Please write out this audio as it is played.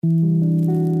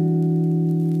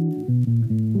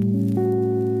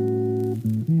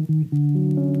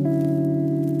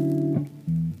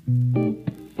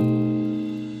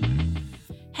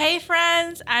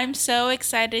I'm so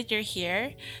excited you're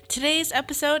here. Today's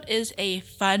episode is a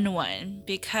fun one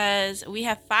because we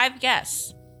have 5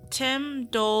 guests: Tim,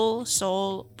 Dole,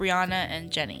 Sol, Brianna, and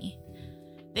Jenny.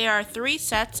 They are 3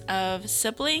 sets of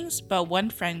siblings, but one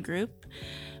friend group.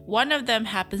 One of them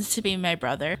happens to be my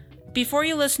brother. Before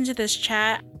you listen to this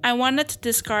chat, I wanted to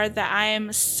discard that I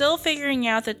am still figuring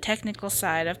out the technical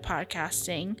side of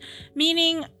podcasting,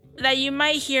 meaning that you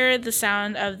might hear the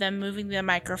sound of them moving the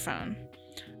microphone.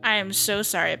 I am so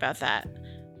sorry about that.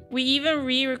 We even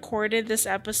re-recorded this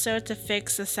episode to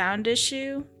fix the sound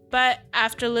issue, but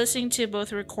after listening to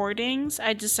both recordings,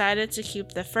 I decided to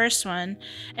keep the first one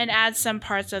and add some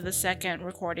parts of the second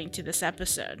recording to this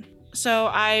episode. So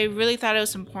I really thought it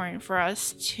was important for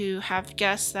us to have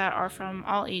guests that are from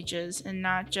all ages and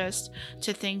not just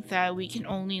to think that we can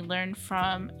only learn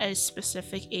from a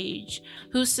specific age.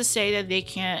 Who's to say that they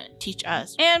can't teach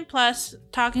us? And plus,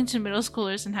 talking to middle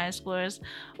schoolers and high schoolers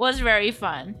was very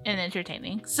fun and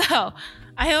entertaining. So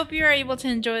I hope you're able to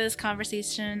enjoy this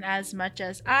conversation as much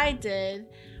as I did.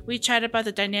 We chat about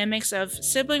the dynamics of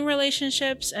sibling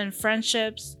relationships and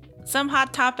friendships, some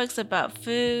hot topics about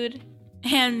food,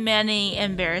 and many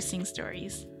embarrassing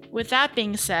stories. With that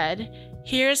being said,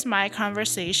 here's my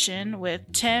conversation with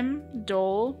Tim,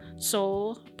 Dole,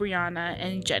 Sol, Brianna,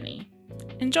 and Jenny.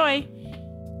 Enjoy!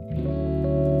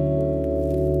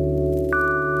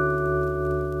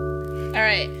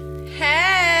 Alright.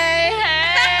 Hey!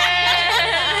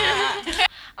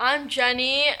 I'm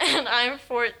Jenny, and I'm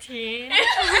 14.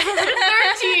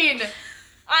 13!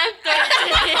 I'm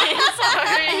 13,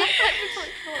 sorry.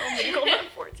 Oh my god, I'm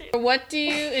 14. What do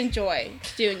you enjoy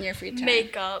to do in your free time?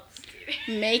 Makeup.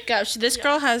 Makeup. This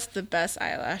girl has the best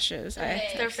eyelashes.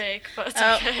 They're fake, but it's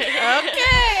Oh, okay.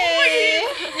 okay.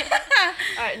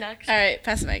 Alright, next. Alright,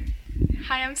 pass the mic.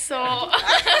 Hi, I'm Sol.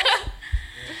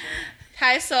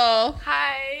 Hi, Sol.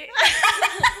 Hi.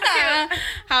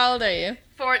 How old are you?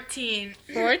 14.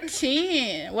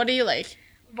 14. What do you like?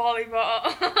 Volleyball.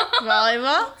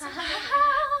 Volleyball?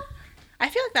 I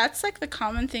feel like that's like the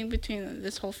common thing between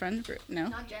this whole friend group, no?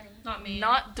 Not Jenny. Not me.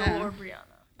 Not Dole or Brianna.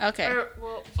 Okay.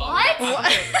 Well, What?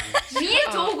 Me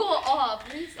and Dole go off.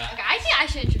 Okay, I think I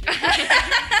should introduce myself.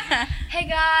 Hey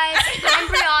guys, I'm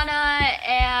Brianna,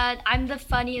 and I'm the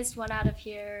funniest one out of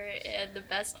here, and the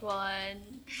best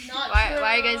one. Why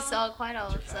are you guys so quiet all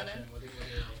of a sudden?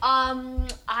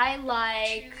 I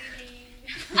like.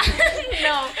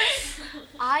 No.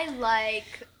 I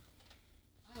like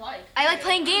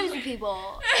playing games with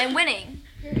people and winning.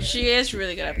 She is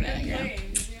really good at playing.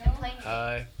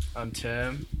 Hi, I'm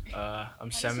Tim.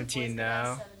 I'm 17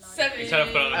 now. 7. Try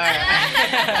to put on Alright.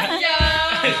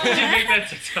 Did you make that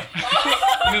TikTok?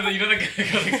 you know the guy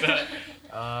goes like that.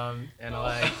 And I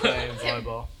like playing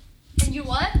volleyball. And you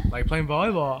what? Like playing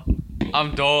volleyball.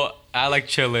 I'm Dole. I like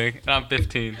chilling, and I'm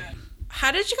 15.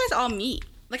 How did you guys all meet?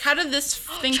 Like, how did this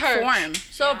thing Church. form?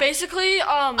 So basically,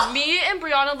 me and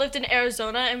Brianna lived in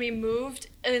Arizona, and we moved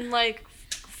in like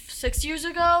 6 years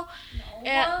ago. No.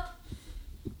 And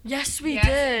yes, we Yes,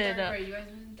 did. You guys were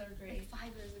in 3rd grade. 5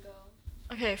 years ago.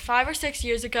 Okay, 5 or 6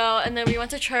 years ago, and then we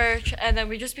went to church, and then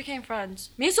we just became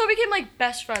friends. Me and Sol became like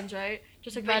best friends, right?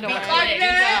 Just like right away. Did you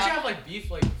have like beef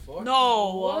like before?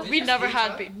 No, Did we you never hate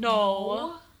had each beef.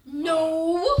 No.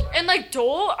 No. And like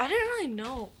Dole, I didn't really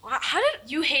know. How did?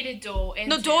 You hated Dole. And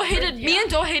No, Dole Tim. hated me and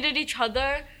Dole hated each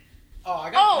other. Oh, I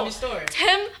got a funny story.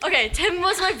 Tim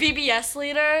was my VBS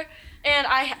leader, and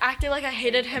I acted like I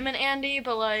hated him and Andy,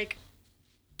 but like,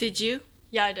 Did you?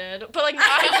 yeah, I did. But like,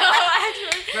 I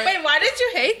actually, Wait, why did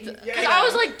you hate? because I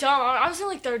was like dumb. I was in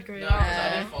like 3rd grade. No, because I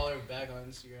didn't follow her back on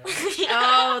Instagram.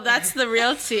 Oh, that's the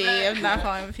real tea of not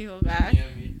following people back. Yeah,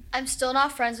 me. I'm still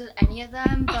not friends with any of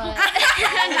them, but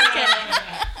I'm just kidding.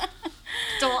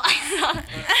 Don't.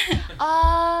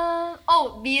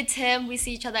 Me and Tim, we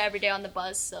see each other every day on the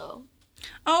bus, so.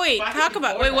 Oh wait, talk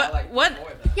about what?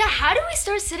 Yeah, how did we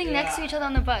start sitting next to each other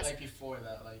on the bus? Like before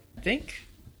that, like.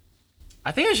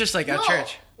 I think it was just like at No.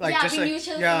 church. Like Yeah, just we like knew each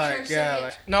other yeah, from like, church, yeah. so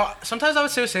Like, no, sometimes I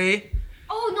would still say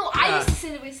Oh no, I used to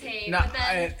sit with Hay, no, but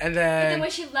then, and but then then when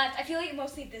she left, I feel like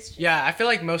mostly this year. yeah, I feel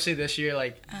like mostly this year,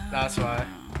 like that's why.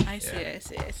 I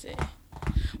see.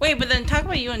 Wait, but then talk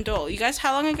about you and Dole. You guys,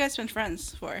 how long have you guys been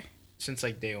friends for? Since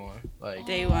like day one, like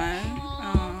Day one.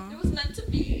 Oh. It was meant to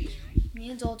be. Me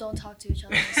and Dole don't talk to each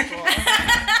other in school.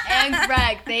 And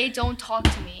Greg, they don't talk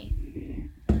to me.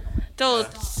 Dole,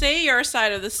 say your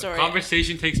side of the story.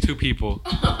 Conversation takes 2 people.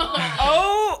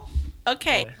 Oh,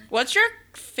 okay. What's your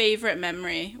favorite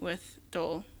memory with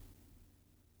Dole?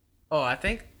 oh, I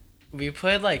think we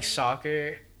played like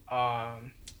soccer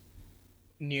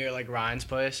near like Ryan's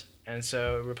place, and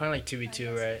so we're playing like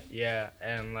 2v2, right? Yeah,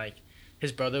 and like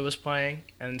his brother was playing,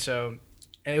 and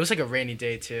it was like a rainy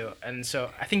day too, and so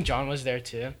I think John was there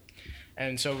too,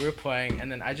 and so we were playing,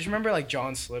 and then I just remember like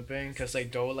John slipping because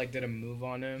like Dole like did a move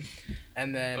on him,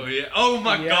 and then Oh yeah. Oh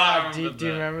my yeah, god. I do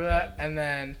you remember that? And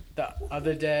then the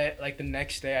other day, like the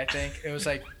next day, I think it was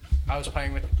like I was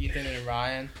playing with Ethan and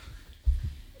Ryan,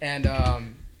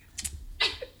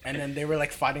 and then they were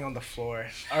like fighting on the floor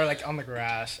or like on the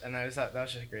grass, and that was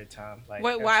just a great time. Like,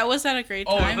 Wait, why was that a great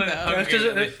time though? It was 'cause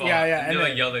and they like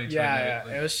then- yelled at each other. yeah,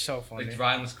 Like, it was so funny. like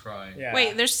Ryan was crying. Yeah.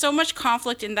 Wait, there's so much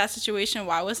conflict in that situation.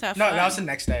 Why was that No, fun? that was the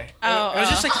next day. Oh, it was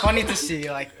just oh. like funny to see,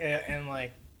 like, and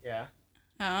like, yeah.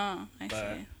 Oh, I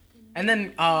But- see. And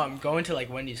then going to like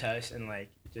Wendy's house and like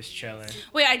just chilling.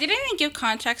 Wait, I didn't even give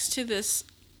context to this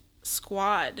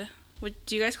squad.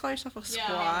 Do you guys call yourself a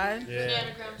squad? Yeah.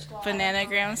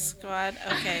 Bananagram squad.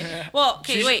 Okay. Well,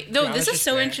 okay, She's- wait. No, Brianna's this is just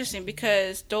so there. interesting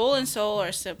because Dole and Soul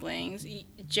are siblings.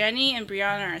 Jenny and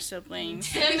Brianna are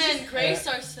siblings. Tim and Grace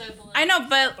are siblings. I know,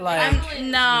 but Like-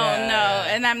 I'm no, Yeah.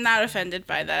 and I'm not offended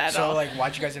by that at So all. like,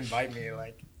 why'd you guys invite me?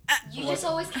 Like, You just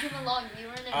always keep him along. You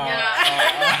weren't in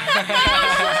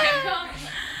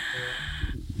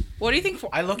What do you think?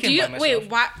 I look do in you by wait?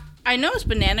 myself. Why? I know it's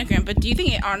Bananagram, but do you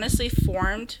think it honestly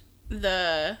formed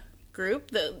the group?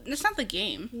 It's not the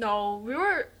game. No,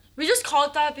 we just called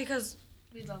it that because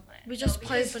We love it. we just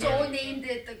played Because banana. Joel named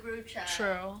it the group chat.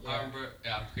 True. I remember.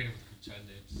 Yeah, I'm creating with group chat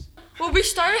names. Well, we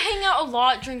started hanging out a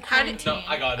lot during How did- quarantine.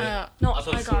 No, I got it. No, I'll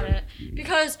tell the I got story. it.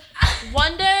 Because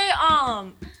one day,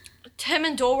 Tim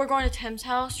and Dole were going to Tim's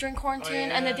house during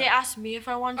quarantine, and then they asked me if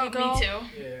I wanted to go. Me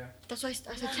too. yeah. That's why I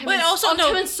said Tim. Wait, and, also, no.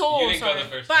 Tim and Soul. You didn't sorry. go the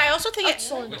first But I time. also think it.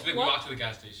 Soul. Which we What? walked to the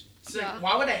gas station. So Yeah.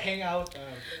 why would I hang out?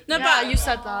 No, Yeah, but you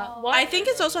said that. What? I think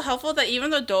it's also helpful that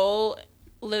even though Dole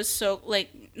lives so like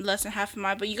less than half a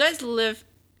mile, but you guys live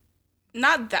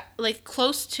not that like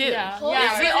close to. Yeah, Close.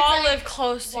 yeah, we It's all like live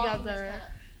close walking together. distance.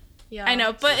 Yeah. I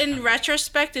know, but in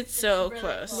retrospect, it's so really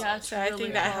close. close. Yeah, it's so I really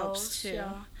think that close, helps too.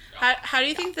 yeah. How do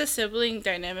you think the sibling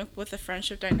dynamic with the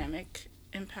friendship dynamic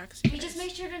impacts you We guys? just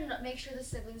make sure to make sure the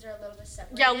siblings are a little bit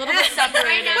separate. Yeah, a little bit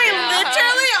separated. Wait, yeah.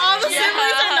 literally all the Yeah.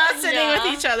 siblings are not sitting Yeah.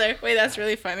 with each other. Wait, that's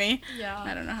really funny. I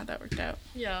Yeah. don't know how that worked out.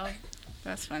 Yeah.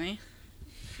 That's funny.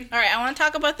 All right, I want to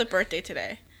talk about the birthday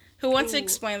today. Who wants to Ooh.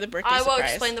 explain the birthday I will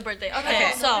surprise? explain the birthday. Okay, Okay.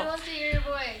 Nobody so wants to hear your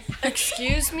voice.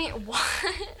 excuse me, what?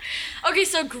 Okay,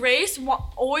 so Grace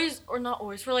always, or not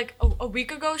always, for like a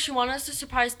week ago, she wanted us to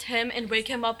surprise Tim and wake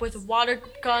him up with water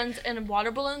guns and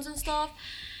water balloons and stuff.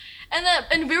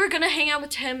 And we were gonna hang out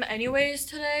with Tim anyways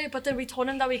today, but then we told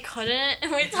him that we couldn't,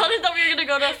 and we told him that we were gonna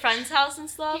go to a friend's house and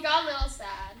stuff. He got a little sad.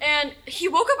 And he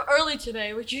woke up early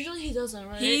today, which usually he doesn't,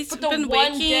 right? He's But the been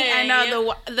one waking. day I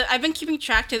know I've been keeping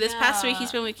track to this past week. Yeah.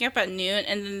 He's been waking up at noon,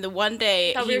 and then the one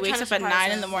day That we he were wakes trying up to at surprise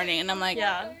 9 in him. the morning, and I'm like,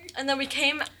 Yeah, and then we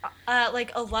came at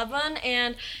like 11,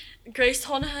 and Grace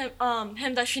told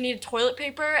him that she needed toilet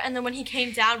paper, and then when he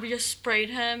came down, we just sprayed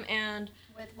him and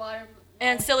With water.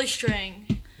 silly string.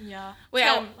 Yeah. Wait,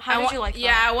 Tim, how did you like that?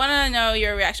 Yeah, I want to know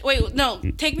your reaction. Wait, no,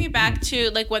 take me back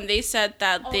to like when they said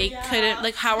that they yeah. couldn't.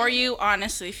 Like, how are you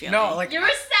honestly feeling? No, like You were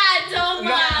sad, don't no,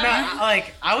 laugh.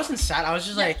 like I wasn't sad. I was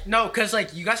just like no, cause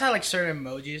like you guys had like certain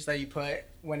emojis that you put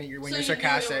when you're So you knew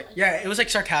sarcastic. it was- Yeah, it was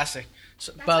like sarcastic.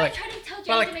 So, That's but why like, I tried to tell but,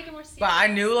 Joe like- to make it more serious. but I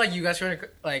knew like you guys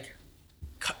were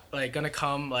gonna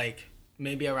come like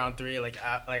maybe around 3. Like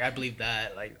I believe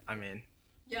that. Like I mean,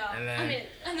 Yeah. And then- I mean,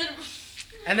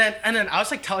 and then I was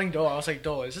like telling Dole, I was like,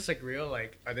 Dole, is this like real?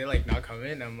 Like, are they like not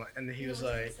coming? And I'm like, and he was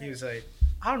like,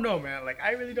 I don't know, man. Like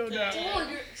I really don't know. oh,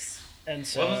 you're. And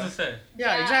so What was it say?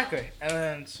 yeah, Yeah. exactly. And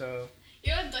then so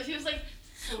Yeah, he was like.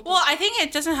 Well, I think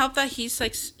it doesn't help that he's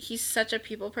like he's such a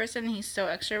people person. And he's so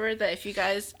extrovert that if you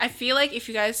guys, I feel like if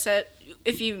you guys said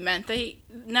if you meant that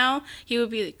he would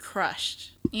be like, crushed.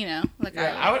 You know, like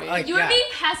yeah, I would be. like You were yeah. being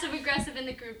passive aggressive in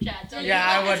the group chat. Don't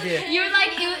Yeah, you? I would be. You were like,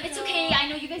 it's okay. I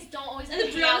know you guys don't always. And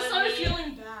then hang out Brianna with started me."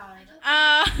 feeling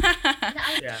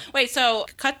bad. Yeah. Wait, so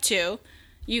cut to,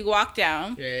 you walk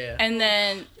down, Yeah. and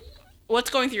then what's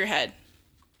going through your head?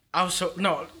 I was so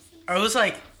no. I was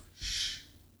like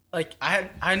I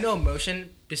had no emotion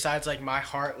besides like my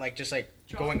heart like just like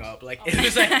going up. Like it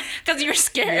was like Because you're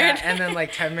scared. yeah. And then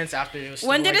like 10 minutes after it was.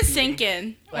 When still, did like, it sink beating.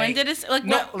 in? When Like, did it like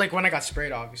No, what? like when I got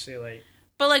sprayed, obviously. Like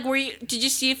But like, did you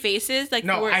see faces? Like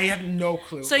no, were, I have no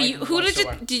clue. So like, you who did you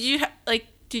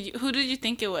whatsoever. who did you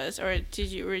think it was, or did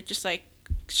you were just like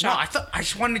No, I shocked? thought I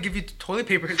just wanted to give you toilet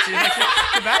paper to like,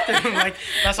 the bathroom. Like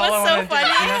that's all What's I so wanted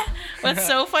funny? to do. You know? What's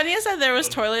so funny is that there was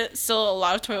still a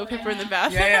lot of toilet paper in the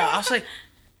bathroom. Yeah. I was like,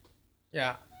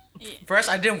 yeah. First,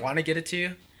 I didn't want to get it to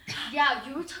you, Yeah,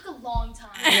 you took a long time.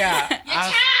 Yeah. You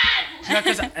can! No,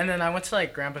 'cause- and then I went to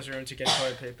like grandpa's room to get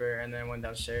toilet paper, and then went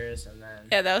downstairs, and then.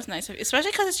 Yeah, that was nice of you.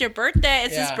 Especially because it's your birthday.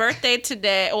 It's his Yeah. birthday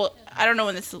today. Well, I don't know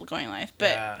when this is going live,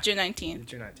 but Yeah. June 19th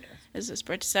June 19th. is his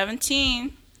birthday.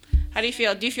 17. How do you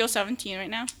feel? Do you feel 17 right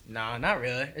now? Nah, not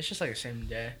really. It's just like the same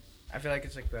day. I feel like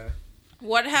it's like the.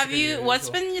 What have gonna be you? really What's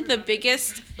cool. been the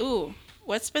biggest? Ooh,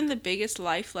 what's been the biggest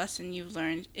life lesson you've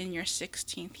learned in your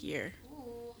 16th year?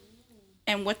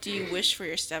 And what do you wish for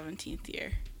your 17th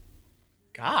year?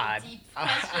 God. Deep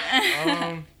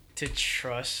question. To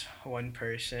trust one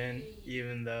person,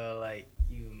 even though like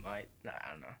you might. Nah,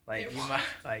 I don't know. Like you might.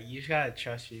 Like you just gotta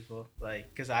trust people.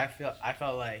 Like, cause I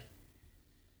felt like.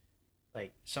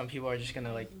 Like some people are just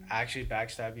gonna like actually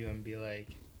backstab you and be like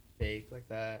fake like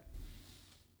that.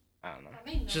 I don't know.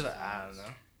 It's just I don't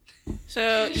know.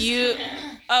 So you,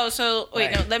 so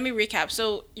wait, no, Like- let me recap.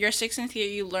 So your 16th year,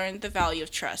 you learned the value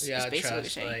of trust. Yeah, is basically trust what you're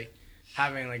saying. like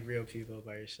having like real people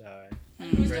by your side.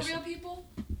 Who's the Versus- real people?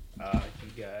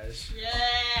 You guys.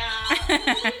 Yeah.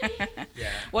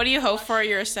 Yeah. What do you hope for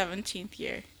your 17th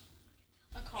year?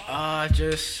 A car.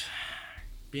 Just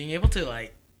being able to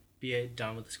like be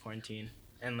done with this quarantine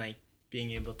and like being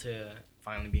able to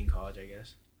finally be in college, I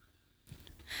guess.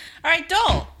 All right,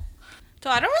 Dole.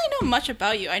 Dole, I don't really know much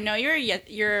about you. I know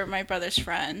you're my brother's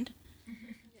friend,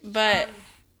 but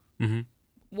Mhm.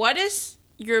 what is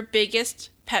your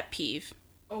biggest pet peeve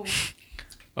Oh.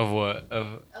 Of what?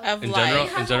 of In life? general?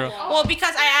 In general? Well,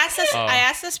 because I asked this. Oh. I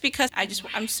asked this because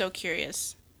I'm so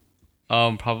curious.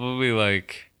 Probably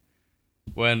like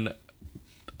when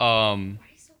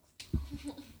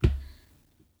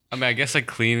I mean, I guess like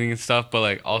cleaning and stuff, but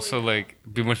like also like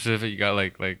be more specific. You got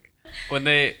like when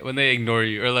they ignore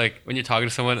you, or like when you're talking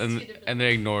to someone and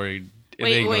they ignore you. And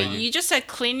they ignore Wait. You just said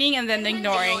cleaning and then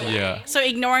ignoring. Yeah. So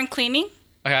ignoring cleaning.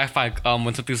 Okay, I find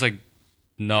when something's like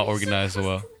not organized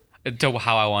well, to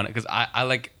how I want it, because I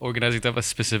like organizing stuff a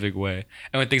specific way,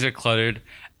 and when things are cluttered,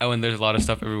 and when there's a lot of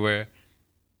stuff everywhere.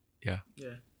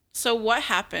 So what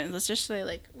happens? Let's just say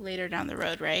like later down the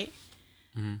road, right?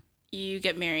 Mhm. You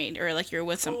get married, or like you're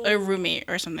with a roommate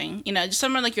or something. You know, just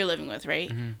someone like you're living with, right?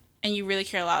 Mhm. And you really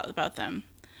care a lot about them,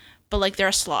 but like they're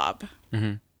a slob.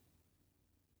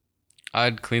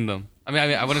 I'd clean them. I mean,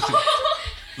 I wouldn't.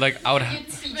 Like I would. You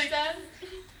teach them?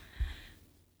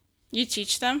 You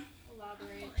teach them.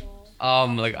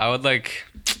 Elaborate. Like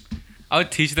I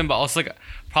would teach them, but also like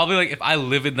probably like if I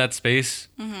live in that space,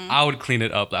 I would clean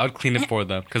it up. I would clean it for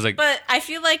them, because like But I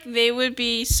feel like they would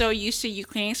be so used to you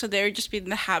cleaning, so they would just be in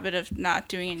the habit of not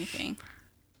doing anything.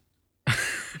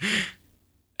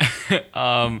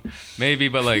 maybe,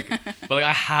 but like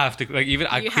I have to, like, even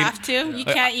I You clean, have to. You like,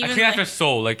 can't I even. clean like- after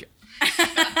Soul, like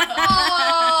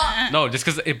Oh! no, just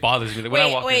because it bothers me. Like, when I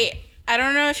walk wait. in. I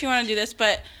don't know if you want to do this,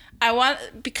 but I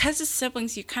want, because it's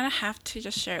siblings, you kind of have to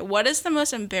just share. What is the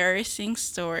most embarrassing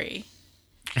story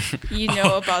you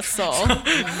know about Soul?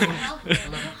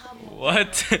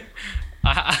 What?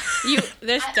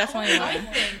 There's definitely one.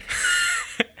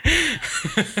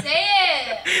 Say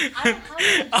it! I don't have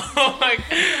it.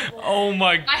 Oh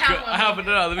my god! I have one. I have it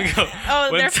now. Let me go. Oh,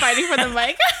 One they're t- fighting for the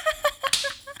mic.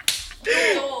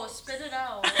 Oh, spit it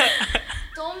out.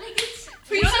 Don't make it.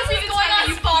 Please You know don't this be is going on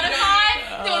the time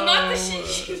Spotify? No, not the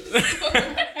shit.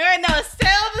 Alright, no,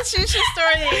 still the Shusha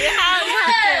story that you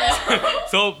have.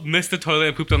 So missed the toilet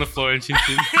and pooped on the floor and she. A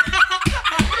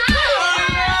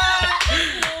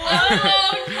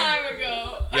long time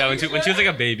ago. Yeah, when she was like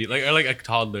a baby, like, or like a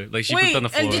toddler, like she Wait, pooped on the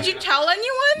floor. and did you tell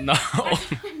anyone? No. I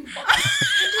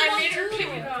made her pick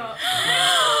it up.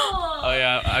 Oh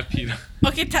yeah, I peed.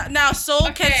 Okay, now Soul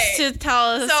Okay. gets to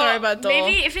tell us a So story about Dole.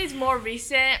 maybe if it's more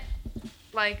recent,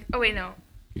 like no, I know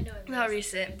it not was.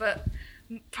 recent, but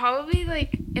probably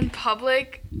like in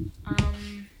public.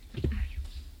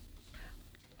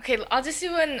 Okay, I'll just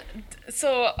do one.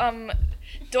 So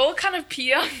Dole kind of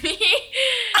peed on me,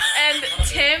 and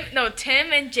Tim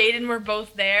and Jaden were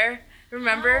both there.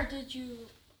 Remember? How did you?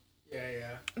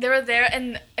 Yeah. They were there,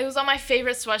 and it was on my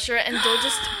favorite sweatshirt, and Dole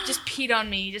just peed on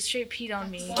me, just straight peed on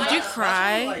me. Did you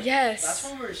cry? Yes. That's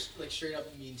when we're like straight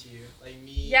up mean to you, like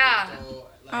me. Yeah. Joel,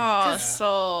 like, Oh,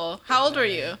 Soul. How old were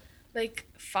you? Like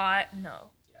 5? No.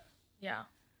 Yeah. It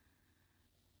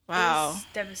Wow. was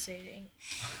devastating.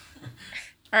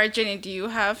 All right, Jenny, do you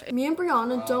have? Me and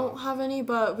Brianna don't have any,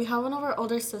 but we have one of our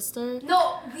older sister.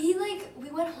 No, we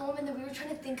went home and then we were trying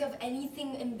to think of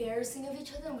anything embarrassing of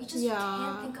each other and we just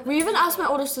can't think of We even anything. asked my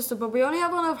older sister, but we only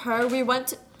have one of her. We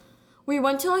went we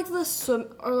went to like this swim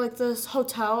or like this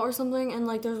hotel or something, and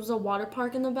like there was a water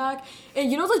park in the back,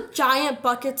 and you know the giant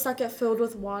buckets that get filled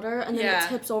with water and then Yeah. it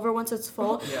tips over once it's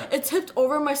full. Yeah. It tipped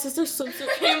over, my sister's swimsuit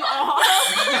came off,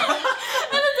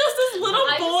 and then there's this little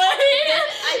boy.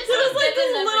 There was like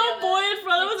this little boy in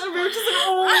front of us, and we were just like,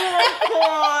 oh my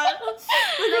god,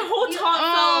 like the whole top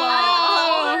fell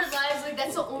off. Like,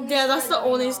 that's the only. Yeah, that's the story that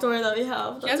we only know. story that we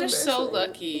have. You guys That's are so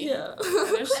embarrassing. lucky. Yeah.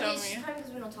 There's so It's many. probably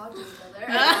because we don't talk to each other.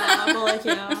 Yeah, but like,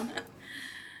 yeah.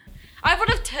 I would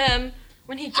have Tim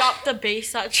when he dropped the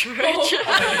bass at church.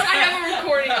 I have a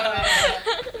recording of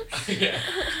it. Yeah.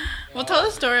 Well, tell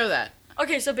the story of that.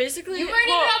 Okay, so basically, You weren't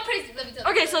even well, on praise. Let me tell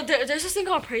you. okay, so there's this thing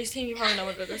called Praise Team. You probably know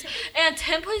what it is. And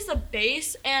Tim plays the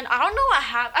bass, and I don't know what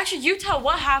happened. Actually, you tell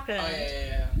what happened. Oh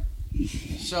yeah.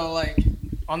 So like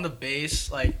on the bass,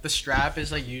 like the strap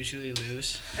is like usually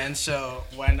loose, and so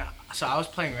I was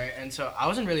playing, right, and so I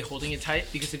wasn't really holding it tight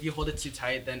because if you hold it too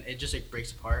tight, then it just like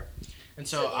breaks apart. And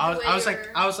so I was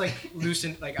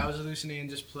loosening and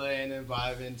just playing and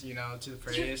vibing, you know, to the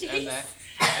praise, and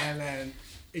then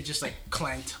it just like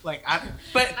clanked like.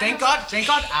 But thank God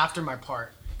after my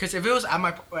part, because if it was at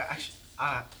my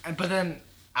but then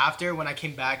after when I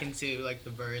came back into like the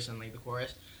verse and like the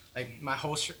chorus, like my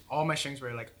all my strings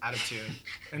were like out of tune,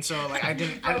 and so like I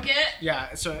didn't.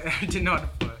 Yeah, so I didn't know how to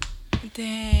play.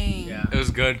 Dang. Yeah. It was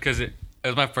good because it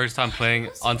was my first time playing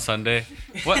on Sunday.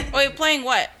 What? Wait, playing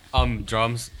what?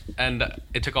 Drums, and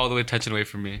it took all the attention away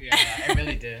from me. Yeah, it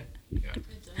really did.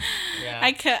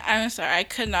 Yeah. I'm sorry, I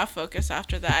could not focus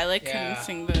after that. I like Yeah. couldn't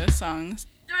sing the songs.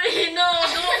 No,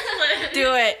 don't play.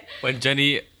 Do it. When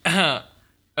Jenny,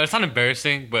 it's not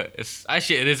embarrassing, but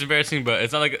it is embarrassing, but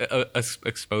it's not like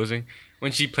exposing.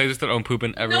 When she plays with her own poop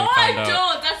and everyone found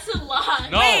out. That's a lie.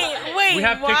 No, Wait, we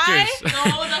have why? pictures.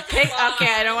 No, that's a lie.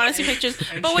 Okay, I don't want to see pictures.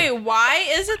 But wait, why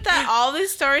is it that all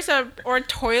these stories are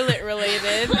toilet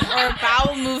related or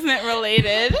bowel movement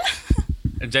related?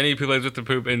 And Jenny plays with the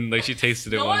poop and like she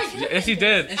tasted it No, once. I didn't. Yes, she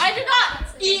did. I did not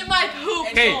eat my poop.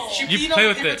 Hey, She you peed play on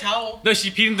with in the it. towel. No, she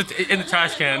peed in the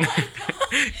trash can.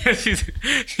 she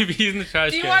peed in the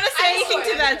trash Do you can. want to say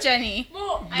anything to that, Jenny?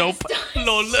 Nope.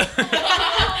 Lol.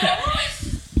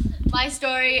 My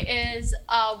story is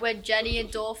when Jenny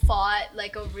and Dole fought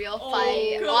like a real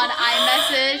fight on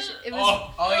iMessage. It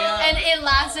was Oh yeah. and it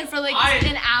lasted for like I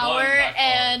an hour, won by far.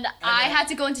 and I had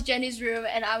to go into Jenny's room,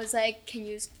 and I was like, "Can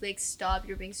you like stop?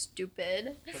 You're being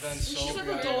stupid." But then so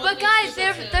But guys,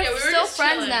 they're we were still just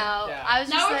friends chilling. now. Yeah. I was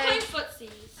just Now we're like, playing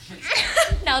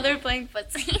footsies. now they're playing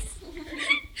footsies.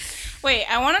 Wait,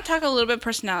 I want to talk a little bit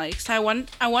personality because I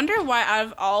wonder why out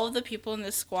of all of the people in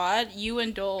this squad, you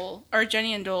and Dole or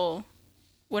Jenny and Dole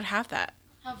would have that.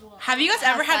 Have you guys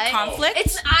ever had Fight?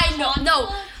 conflict? I know.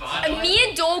 No, me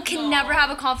and Dole can never have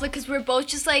a conflict because we're both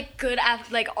just like good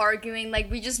at like arguing.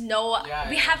 Like we just know Yeah,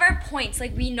 we yeah. have our points.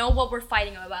 Like we know what we're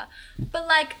fighting about. But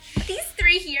like these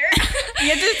three here, You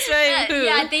have to say who.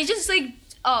 yeah, they just like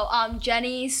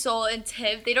Jenny, Sol, and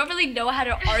Tiff. They don't really know how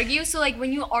to argue. So like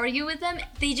when you argue with them,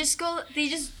 they just go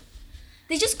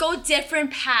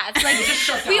different paths.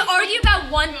 Like we argue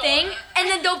about one thing, and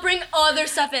then they'll bring other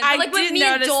stuff in. But, I like when did me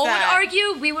and notice Dole that. would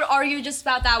argue, we would argue just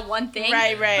about that one thing.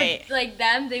 Right. But, like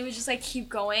them, they would just like keep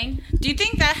going. Do you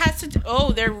think that has to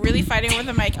oh, they're really fighting with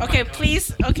the mic. Okay,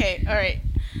 please. Okay, all right.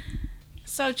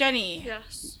 So, Jenny,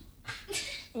 Yes.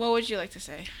 what would you like to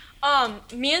say?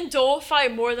 Me and Dole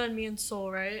fight more than me and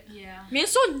Sol, right? Yeah. Me and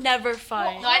Sol never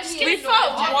fight. No, I just get we annoyed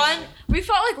fought with one. We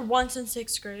fought like once in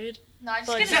 6th grade. No, I just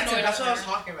But get that's annoyed. That's what I was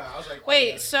talking about. I was like,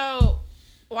 Wait, so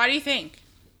why do you think?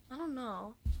 I don't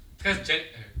know. Because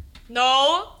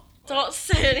No, don't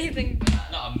say anything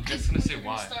bad. No, I'm just gonna say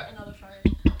why. Start another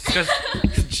fight. Because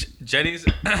Jenny's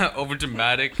over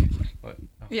dramatic. What?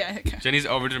 Oh. Yeah. Okay. Jenny's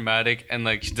over dramatic and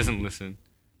like she doesn't listen.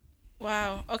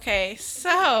 Wow. Okay.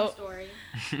 So, Story.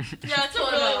 Yeah, it's a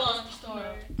really long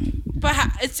story. but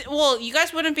you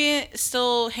guys wouldn't be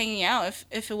still hanging out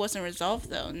if it wasn't resolved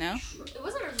though. No. It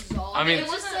wasn't resolved. I mean- it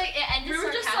was like it ended We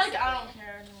were just like, I sarcastically. don't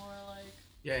care anymore. Like,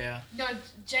 yeah. No,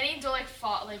 Jenny and Dole like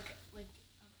fought like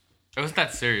It wasn't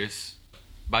that serious.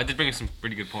 But I did bring up some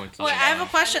pretty good points. Wait, I have a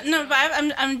question. No, but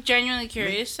I'm genuinely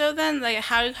curious. So then, like,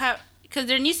 how because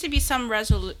there needs to be some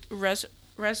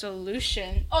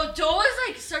resolution. oh, Dole was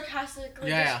like sarcastically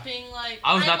Yeah. just being like,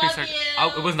 I was not being love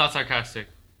sarcastic. It was not sarcastic.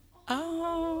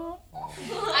 Oh.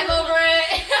 I'm over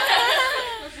it.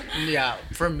 Yeah,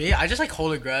 for me, I just like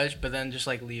hold a grudge, but then just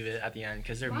like leave it at the end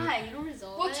because they're. Why? You don't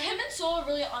resolve Well, it. Tim and Sol are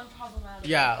really unproblematic.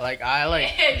 Yeah, like I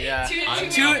like. Yeah. Two-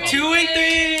 Two and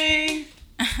three.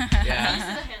 This Yeah. is a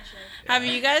handshake. Have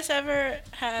you guys ever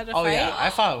had a Oh fight? yeah, I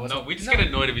fought with. No, we just get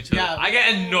annoyed at each other. Yeah. I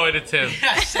get annoyed at Tim.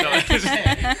 Yes. No,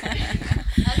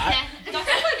 Okay. That's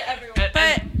like everyone.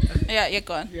 But yeah,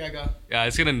 go on. Yeah, go. Yeah,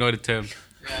 it's gonna annoy Tim.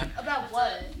 Yeah. About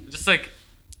what? Just like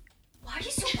Why are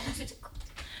you so musical?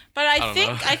 But I don't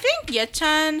know. I think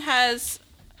Yechan has.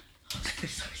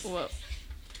 Whoa.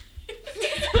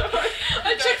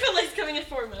 Chick-fil-A's coming in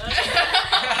 4 minutes.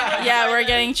 Yeah, we're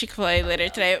getting Chick-fil-A later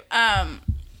today.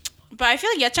 But I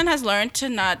feel like Yechan has learned to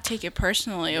not take it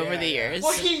personally over the Yeah. years.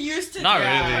 Well, he used to. Not do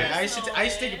really. that I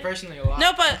used to take it personally a lot.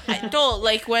 No, but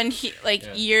like when he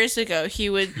Yeah. years ago he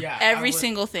would Yeah, I every would-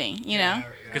 single thing, you know.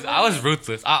 because I was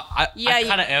ruthless. I Yeah, you-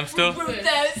 kind of am still.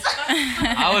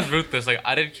 I was ruthless. Like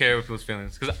I didn't care what people's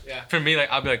feelings. Because Yeah. for me,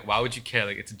 like I'd be like, why would you care?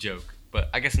 Like it's a joke. But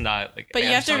I guess not. Like. But you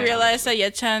yeah, have to sometimes. realize that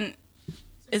Yechan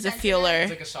is a feeler. It's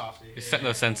like a softie. It's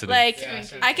no sensitive. Like Yeah,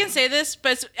 I can say this,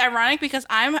 but it's ironic because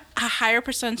I'm a higher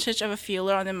percentage of a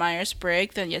feeler on the Myers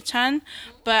Briggs than Yechan,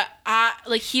 but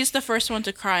he's the first one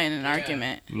to cry in an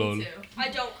argument. Lol. I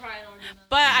don't cry in arguments.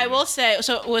 But I will say,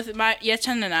 so with my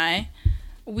Yechan and I,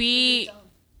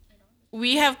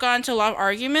 we have gone to a lot of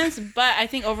arguments, but I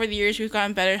think over the years we've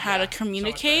gotten better at how to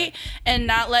communicate and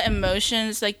not let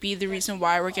emotions like be the reason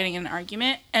why we're getting in an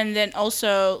argument, and then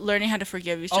also learning how to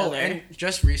forgive each Oh, other. and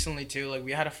just recently too, like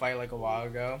we had a fight like a while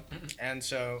ago, and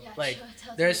so like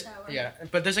there's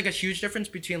but there's like a huge difference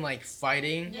between like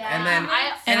fighting and then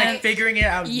and like figuring it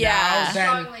out Yeah.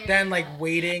 now than like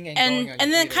waiting and going on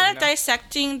and then later, kind you of know?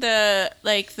 dissecting the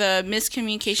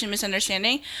miscommunication,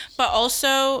 misunderstanding, but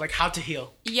also like how to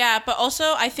heal. yeah, but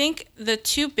also I think the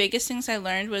two biggest things I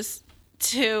learned was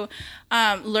to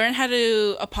learn how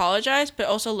to apologize, but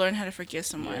also learn how to forgive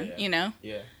someone. Yeah. You know.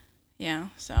 Yeah. Yeah.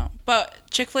 So, but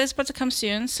Chick-fil-A is about to come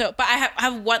soon. So, but I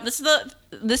have one. This.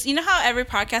 You know how every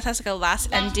podcast has like a last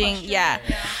ending. Yeah.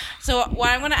 So what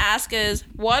I'm gonna ask is,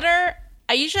 I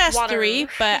usually ask Water. 3,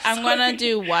 but I'm gonna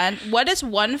do 1. What is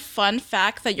one fun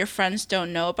fact that your friends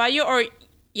don't know about you, or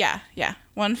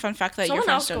one fun fact that your Someone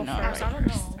friends else go don't know first. I about don't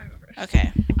know. you?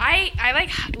 Okay. I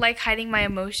like hiding my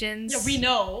emotions. Yeah, we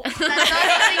know. That's not something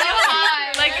you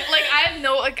hide.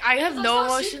 like I have no not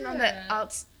emotion on the secret.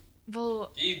 outs.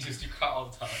 Well, You just you cry all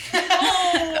the time.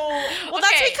 Well,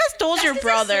 that's Okay. because Dole's your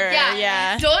brother. yeah.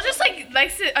 Yeah. Joel just like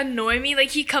likes to annoy me. Like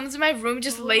he comes in my room,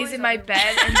 just lays in my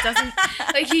bed, and doesn't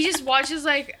like he just watches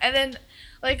like and then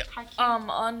like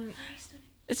on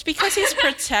It's because he's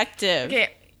protective.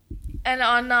 okay and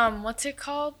on what's it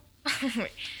called?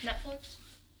 Wait. Netflix.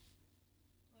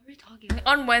 What are we talking?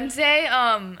 On Wednesday,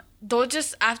 Dole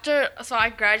just after so I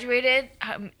graduated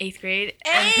 8th grade.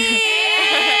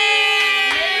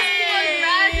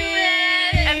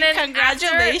 And then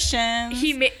Congratulations. after,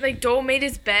 he made like Dole made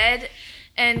his bed,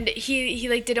 and he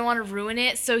like didn't want to ruin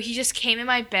it, so he just came in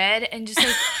my bed and just like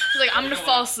was like I'm gonna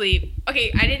fall asleep.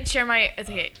 Okay, I didn't share my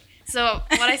okay. So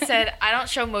what I said, I don't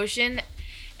show motion,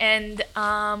 and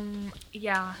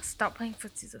yeah, stop playing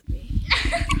footsies with me.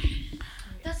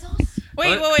 That's all.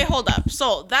 Wait, hold up.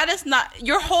 So that is not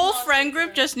your whole friend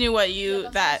group just knew what you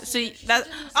that. So that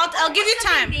I'll give you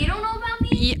time. They don't know about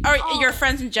me. Or your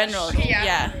friends in general.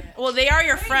 Yeah. Well, they are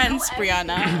your friends,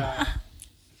 Brianna.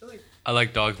 I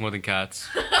like dogs more than cats.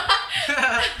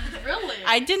 Really?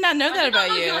 I did not know that about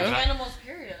You you. like animals,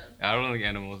 period. I don't like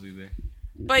animals either.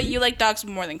 But you like dogs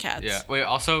more than cats. Yeah. Wait.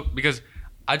 Also, because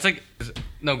I just like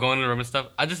going in the room and stuff.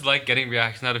 I just like getting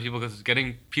reaction out of people because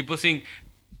getting people seeing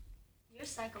You're a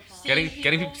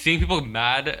psychopath. seeing people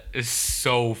mad is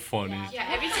so funny. Yeah,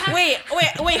 every time. Wait,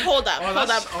 hold up. Oh, Hold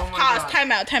that's- up. oh my Pause. God.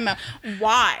 Time out.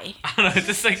 Why? I don't know. It's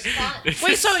just like. It's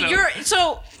Wait, just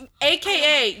so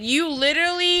AKA you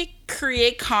literally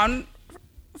create conflict?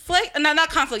 No, not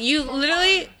conflict. You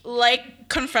literally like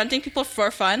confronting people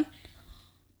for fun?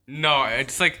 No,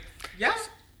 it's like Yes.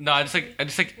 no. I just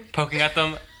like poking at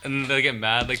them and they get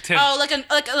mad. Like Tim. Oh,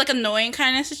 like annoying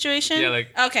kind of situation? Yeah, like-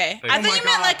 Okay. like- I Oh thought my you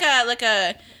meant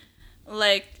God.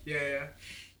 like Yeah.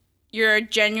 you're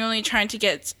genuinely trying to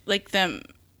get like them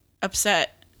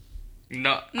upset.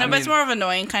 No. No, but it's more of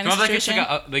annoying kind of No, like it's situation.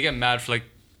 like they get mad for like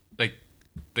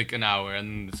an hour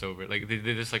and then it's over. Like they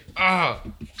just like ah.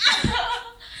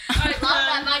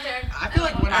 My turn. I feel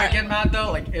like when I get mad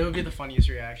though, like it would be the funniest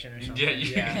reaction or something.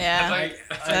 Yeah.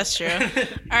 That's That's true.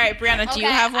 All right, Brianna, do you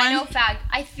have I know one? fact.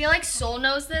 I feel like Soul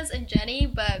knows this and Jenny,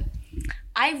 but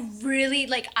I really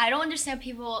like. I don't understand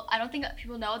people. I don't think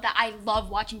people know that I love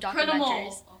watching documentaries.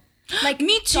 Criminal. Like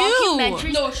Me too.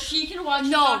 Documentaries. No, she can watch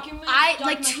No, documentaries. I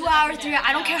like 2 hours, 3 hours.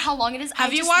 I don't care how long it is.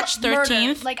 Have I you just watched love murder.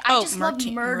 13th? Like I Oh, just love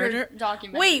murder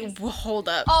documentaries. Wait, hold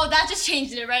up. Oh, that just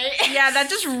changed it, right? Yeah, that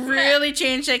just really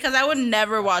changed it because I would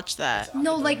never watch that.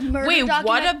 No, like murder. Wait,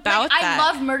 what about like, that? I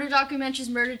love murder documentaries,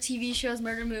 murder TV shows,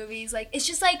 murder movies. Like it's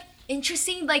just like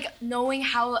interesting, like knowing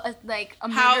how a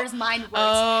How- murderer's mind works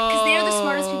because they're the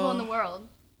smartest people in the world.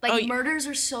 Like Oh, murders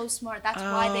are so smart. That's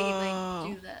why they Oh.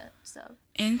 like do that stuff.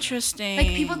 Interesting. Like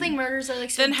people think murders are like.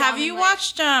 So Then have dumb you and, like-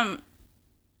 watched I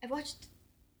watched.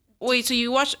 Wait, so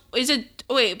you watch? Is it?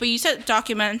 Wait, but you said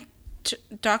documentaries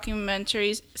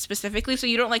specifically, so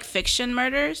you don't like fiction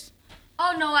murders?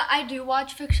 Oh no, I do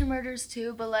watch fiction murders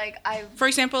too, but like I. For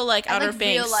example, like I Outer like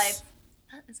Banks. real life.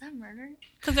 Is that murder?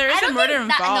 Because there is I a don't murder think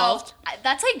that- involved. no,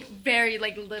 that's like very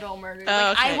like little murder. Oh,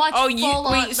 Like okay. I watch Oh, you- full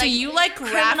on, wait, so you like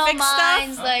Criminal graphic stuff?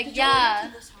 Minds, like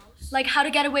yeah, like How to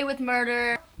Get Away with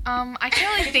Murder. I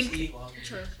can't really think.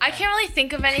 I can't really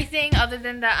think of anything other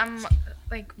than that I'm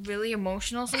like really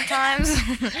emotional sometimes.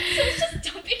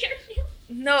 Just don't be careful.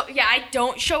 No, yeah, I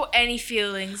don't show any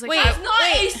feelings. Like, Wait, I, Not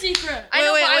wait. a secret. I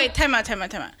know, but I- Wait, time out.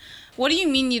 What do you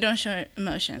mean you don't show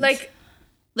emotions?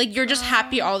 like you're just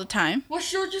happy all the time? Well,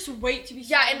 she'll just wait to be.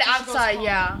 yeah, silent in the till she goes outside, home.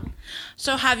 yeah,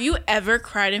 So have you ever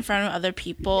cried in front of other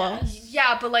people?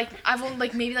 yeah, but like I've only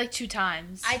like maybe like 2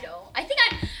 times. I don't. I think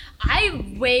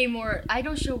I way more. I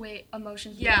don't show way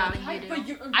emotions. way Yeah. more than you do. But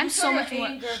you I'm show so your much more-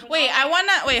 anger, but Wait, not- I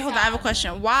wanna hold on. I have a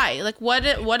question. Why? Like,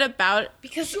 what about?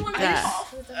 because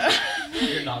that?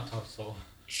 You're not tough soul.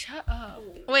 shut up.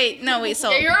 Wait, no, wait.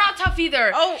 So Yeah, you're not tough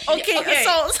either. oh, okay. Okay.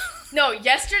 So No,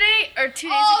 yesterday or 2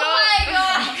 days Oh ago.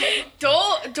 my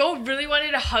god! Dole really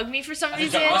wanted to hug me for some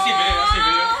reason. Let's see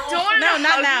video. Dole wanted no, to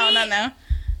not hug now, me, not now.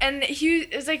 And he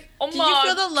was like, "Oh Did my, you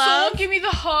feel the love? someone give me the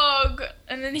hug."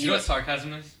 And then Do he you know what was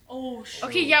sarcasm is? Oh shit.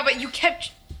 okay, yeah, but you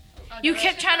kept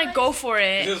trying to go for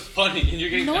It it. was funny and you're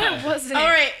getting No, mad. it wasn't. All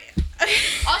right.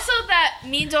 Also, that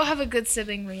me and Dole have a good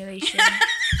sibling relation.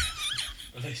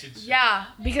 Relationship. Yeah,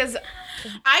 because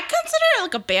I consider it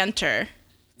like a banter.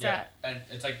 Yeah, and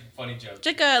it's like funny jokes.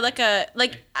 It's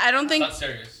like I don't It's think not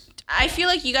serious. I feel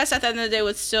like you guys at the end of the day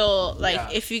would still like Yeah.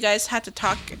 if you guys had to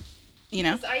talk, you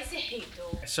know. I used to hate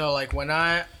Dole. So like when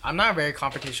I'm not a very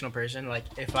confrontational person. Like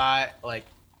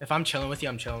if I'm chilling with you,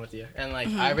 I'm chilling with you, and like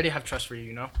I already have trust for you,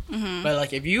 you know. But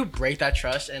like if you break that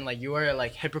trust and like you are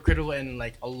like hypocritical in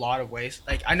like a lot of ways,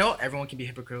 like I know everyone can be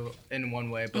hypocritical in one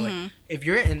way, but like if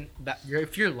you're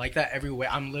like that every way,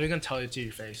 I'm literally gonna tell it to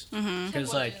your face.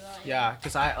 Because like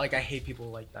because I hate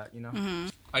people like that, you know.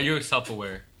 Are you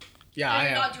self-aware? Yeah, I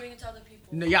And am. not doing it to other people.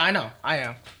 No, yeah, I know, I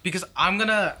am, because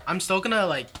I'm still gonna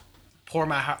like pour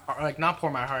my heart, like not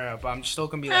pour my heart out, but I'm still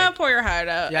gonna be like. Pour your heart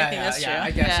out. Yeah, I think yeah, that's yeah. true.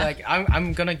 I guess Yeah. like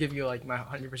I'm gonna give you like my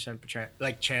 100%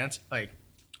 like chance, like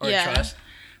or Yeah. trust.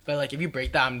 But like if you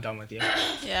break that, I'm done with you.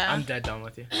 yeah. I'm dead done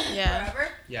with you. yeah. Forever?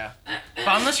 Yeah. But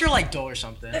unless you're like Dole or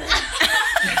something. So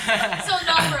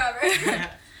not forever.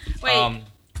 Wait.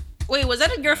 Wait, was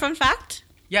that your fun fact?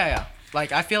 Yeah.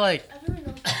 Like I feel like.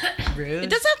 Really? It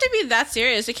doesn't have to be that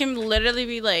serious. It can literally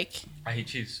be like, I hate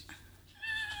cheese.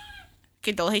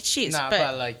 okay, don't hate cheese, Nah, but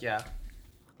but like yeah.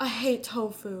 I hate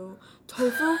tofu.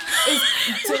 Tofu is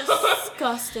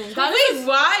disgusting. That is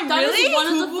why? that is one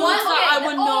of the foods that I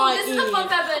would not this eat. is the fun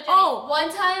fact about Jenny. Oh.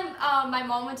 One time, my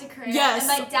mom went to Korea, Yes,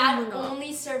 and my dad oh my God.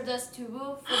 only served us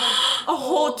tubu for the A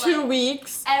whole 2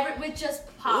 weeks. with just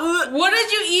pop. what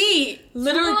did you eat?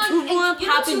 Literally tubu and you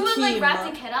know, pap and tubu like wrapped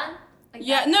in keema. keran. Like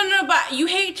Yeah, that. no, but you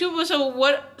hate tubu. So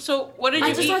what did I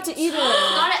you just eat? had to eat it.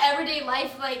 Not an everyday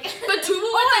life like. But tubu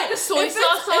with like the soy If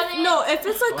sauce on it. no, if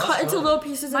it's like cut into little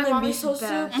pieces My and then mom makes miso the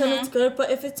soup, best. then it's good.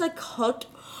 But if it's like cooked,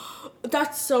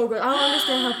 that's so good. I don't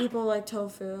understand how people like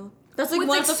tofu. That's like With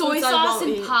one like of the soy foods I sauce won't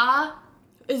and eat. pa.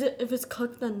 Is it if it's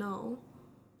cooked? Then no.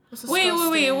 That's Wait,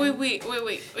 disgusting.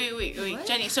 wait,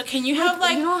 Jenny. So can you have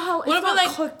like you know how what it's about not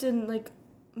like cooked in like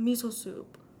miso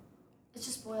soup? It's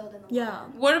just boiled in the Yeah.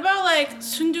 what about like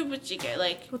sundubujigae,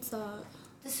 like What's that?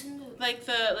 The sundu. the I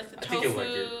think you'll like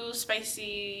tofu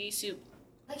spicy soup?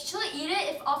 Like she'll eat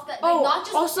it if off the like Oh, not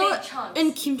just also the big chunks.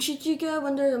 in kimchi jjigae,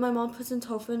 when my mom puts in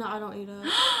tofu in it, I don't eat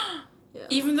it. Yeah.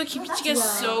 Even though kimchi jjigae is Yeah.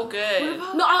 so good.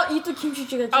 No, I'll eat the kimchi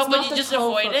jjigae. Oh, just but not you the just tofu.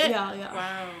 avoid it? Yeah, yeah.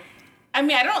 Wow. I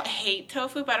mean, I don't hate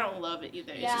tofu, but I don't love it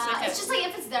either. yeah, It's just like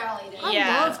if it's there, I'll eat it. I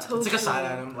Yeah. love tofu. It's like a side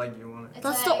item, like you want it. It's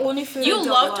That's like, the only food you I don't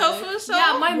love like. tofu, so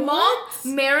Yeah, my What? mom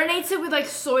marinates it with like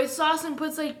soy sauce and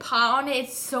puts like pa on it.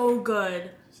 It's so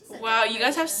good. Wow, you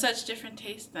guys have such different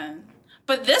tastes then.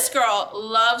 But this girl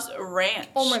loves ranch.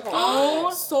 Oh my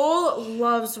god. Soul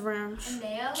loves ranch.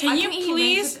 Mayo. Can you I can eat ranch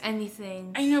please? with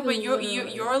anything. I know, but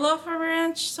your love for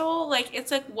ranch, Soul, like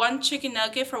it's like one chicken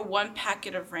nugget for one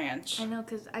packet of ranch. I know,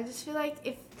 cause I just feel like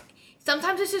if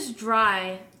sometimes it's just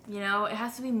dry, you know, it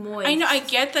has to be moist. I know, I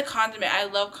get the condiment. I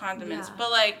love condiments, Yeah.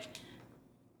 but like,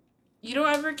 you don't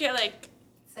ever get like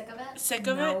Sick of it? sick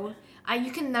of it. No,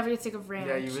 you can never get sick of ranch.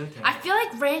 Yeah, you really can. I feel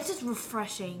like ranch is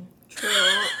refreshing.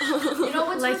 You know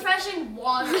what's Like- refreshing?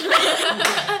 Water.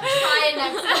 Try it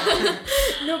next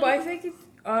time. No, but I think it's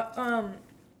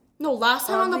No, last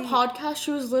time on the podcast,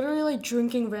 she was literally like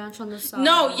drinking ranch on the side.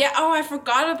 No, yeah. Oh, I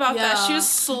forgot about that. She was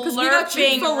 'Cause we got slurping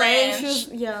Chick-fil-A and ranch. she was,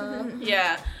 yeah.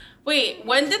 Yeah. Wait,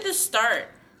 when did this start?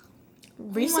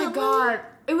 Recently? Oh my god.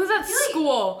 It was at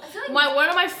school. I feel like One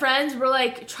of my friends were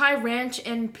like, try ranch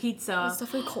and pizza. It's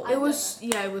definitely cold. It was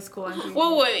it was cool. I'm pretty Whoa,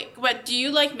 sure. wait. But do you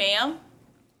like mayo?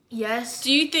 Yes.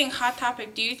 Do you think hot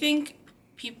topic? Do you think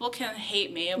people can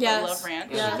hate mayo Yes. but love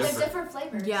ranch? Yeah. They're different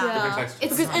flavors. Yeah. Different textures.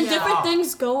 It's Because and yeah. different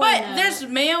things go in But it. there's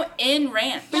mayo in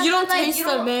ranch. But you don't Like, taste you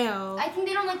the don't- mayo. I think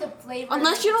they don't like the flavor.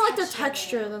 Unless you don't like the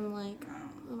texture. texture, then like, I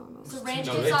don't know. So ranch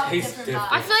No, gives they off taste different different.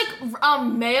 vibes. I feel like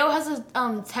mayo has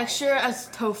a texture as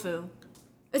tofu.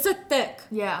 It's like thick.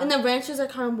 Yeah. And the ranches are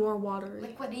kind of more watery.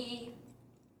 Liquidy.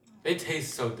 They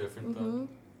taste so different though. Mm-hmm.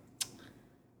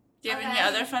 Do you have any Okay.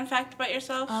 other fun fact about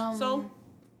yourself, Soul?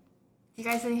 You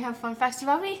guys any have fun facts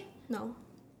about me? No.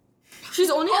 She's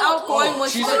only outgoing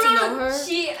once you she's- get to know her.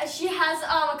 She has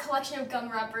a collection of gum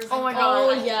wrappers. Oh like, my all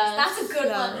God. kinds. yes, That's a good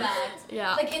yeah. fun fact.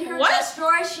 Yeah. Like in her What? desk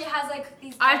drawer, she has like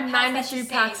these. I gum have packs that 93 she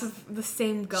packs saves. of the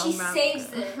same gum She wrap. saves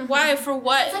it. Why? For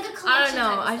what? It's like a collection. I don't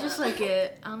know. type of I stuff. just like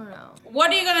it. I don't know. What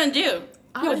are you gonna do?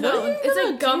 I don't Yeah, what know. are you It's gonna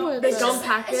like gum, do with the it? gum It's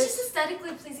packets. just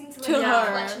aesthetically pleasing to like To a her,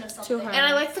 collection of to something. her. And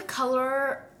I like the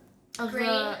color of Green.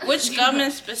 the Which gum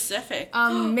in specific?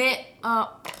 mint.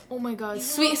 Oh my god,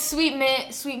 sweet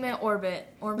mint orbit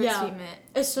Yeah. sweet mint.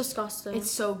 It's disgusting. It's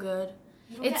so good.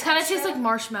 You don't It get kind of tastes extra? like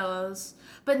marshmallows,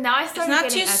 but now I It's started not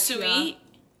getting too extra. sweet.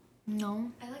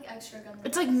 No, I like extra gum.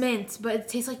 it's like mint, but it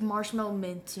tastes like marshmallow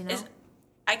mint. You know? Is-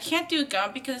 I can't do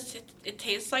gum because it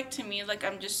tastes like to me like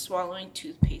I'm just swallowing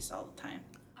toothpaste all the time.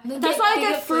 That's why I They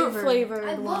get fruit flavored. flavored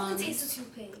I love ones. the taste of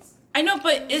toothpaste. I know,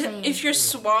 but Same. if you're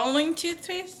swallowing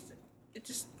toothpaste, it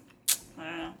just I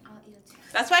don't know. I'll eat it too.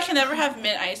 That's why I can never have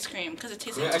mint ice cream because it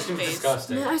tastes Yeah, like ice cream's toothpaste.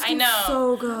 disgusting. Man, ice I cream's know.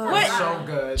 so good. What? So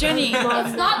good. Jenny,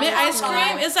 It's not mint ice chocolate.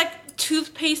 cream is like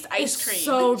toothpaste ice It's cream.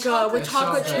 so good with It's so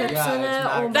chocolate good. chips Yeah, in it's it.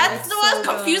 not Oh good. my, That's it's the one so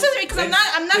that confuses me because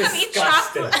I'm not gonna eat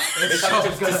Disgusting. chocolate. It's so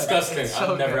just good. disgusting. It's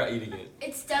so I'm never good. eating it.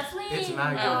 It's definitely. It's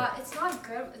not good. It's not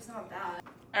good. It's not bad.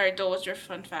 All right, Dole, what's your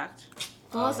fun fact?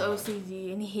 Paul has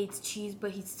OCD and he hates cheese,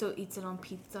 but he still eats it on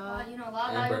pizza. You know, a lot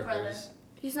And about your brother. burgers.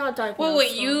 He's not diagnosed. Wait,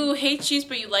 so- you hate cheese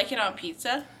but you like it on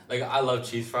pizza? Like I love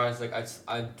cheese fries. Like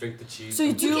I drink the cheese. So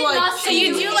you do cannot like So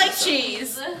you cheese. do like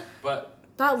cheese? But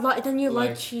Then you like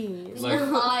Like- cheese. like- You're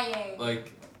lying.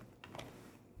 like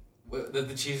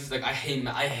the cheese is like I hate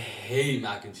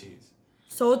mac and cheese.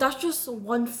 So that's just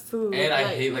one food. And I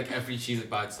like- hate like every cheese like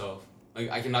by itself. Like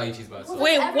I cannot eat cheese by itself.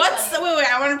 Wait, Everybody. wait,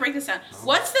 I want to break this down.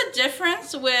 What's the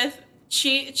difference with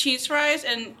cheese fries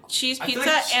and cheese I feel pizza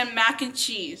like and mac and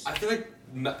cheese? I feel like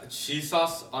cheese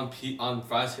sauce on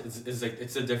fries is like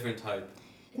it's a different type.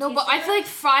 No, but I feel like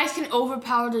fries can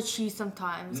overpower the cheese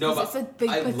sometimes. No, 'cause but it's a big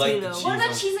I like the potato. cheese. What about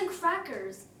on- cheese and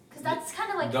crackers? Because that's kind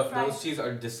of like fries. Those cheese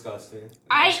are disgusting.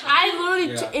 I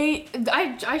literally Yeah.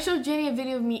 ate. I showed Jenny a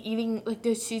video of me eating like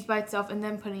this cheese by itself and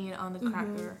then putting it on the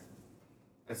cracker.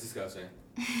 That's disgusting.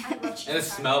 I love cheese And the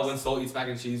fries. smell when Soul eats mac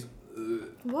and cheese. Ugh.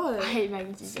 What? I hate mac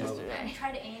and cheese Smell it. yesterday. Have you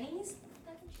tried Annie's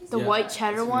mac and cheese? The Yeah. white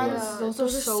cheddar It's ones, Yeah, those are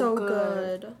so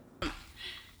good.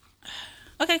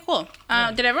 Okay, cool.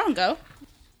 Did everyone go?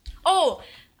 Oh,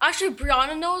 actually,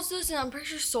 Brianna knows this, and I'm pretty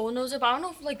sure Soul knows it, but I don't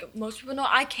know if like most people know.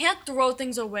 I can't throw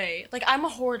things away. Like I'm a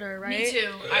hoarder, right? Me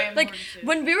too. I am Like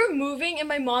when we were moving, and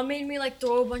my mom made me like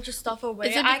throw a bunch of stuff away.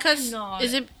 Is it I because cannot.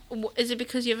 is it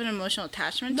because you have an emotional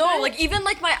attachment to No, it? like even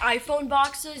like my iPhone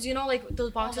boxes, you know, like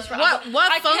those boxes. for what iPhone.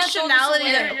 what I can't throw this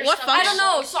functionality? away. What I function? don't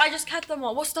know, so I just kept them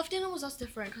all. Well, stuffed animals that's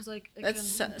different because like it That's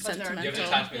can- sentimental. You have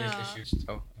attachment issues.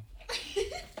 Oh.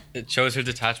 It shows her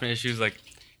detachment issues. Like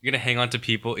you're gonna hang on to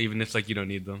people even if like you don't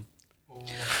need them.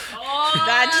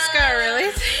 That just got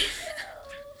really.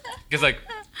 Because like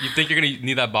you think you're gonna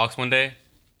need that box one day,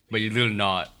 but you're literally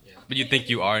not. But you think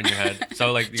you are in your head.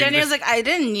 So like you're Jenny gonna was like, I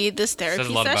didn't need this Says therapy a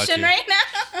lot about session you. right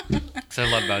now. say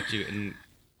a lot about you, and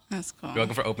That's cool. you're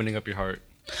welcome for opening up your heart.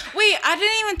 Wait, I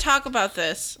didn't even talk about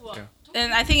this. Yeah.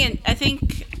 And I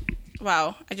think,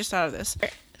 wow, I just thought of this.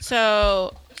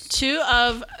 So, 2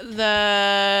 of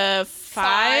the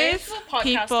 5 podcasters.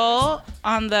 people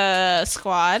on the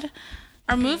squad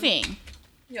are moving.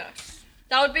 Yes,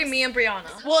 that would be me and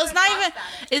Brianna. Well, it's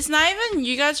not even,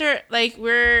 you guys are, like,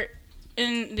 we're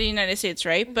in the United States,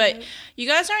 right? But you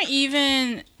guys aren't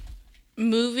even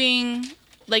moving,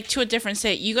 like, to a different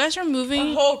state. You guys are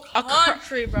moving A whole acro-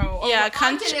 country, bro. yeah,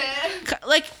 country,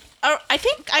 like, I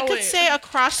think I could wait. say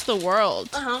across the world.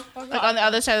 Uh huh. Like on the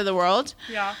other side of the world.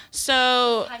 Yeah.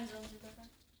 So, Time zones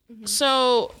are different.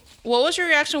 so what was your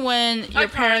reaction when your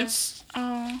cried. parents?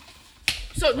 Oh,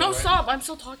 So no, stop. I'm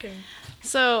still talking.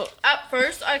 so At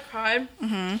first, I cried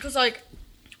mhm. because like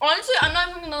Honestly, I'm not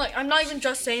even gonna I'm not even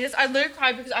just saying this. I literally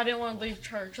cried because I didn't want to leave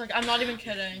church. Like, I'm not even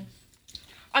kidding.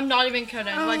 I'm not even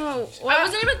kidding. Like, Oh, I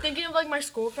wasn't even thinking of like my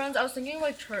school friends. I was thinking of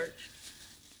like church.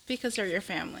 Because they're your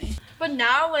family. But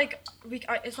now, like,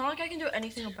 it's not like I can do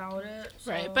anything about it.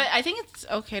 So. Right. But I think it's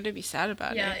okay to be sad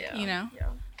about Yeah, it. yeah. You know? Yeah.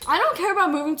 I don't care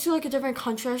about moving to like a different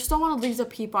country. I just don't want to leave the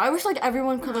people. I wish like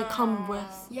everyone could like come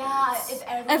with. Yeah, if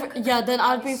everyone could Yeah, come then with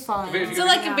I'd be us. fine. So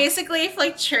like basically if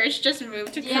like church just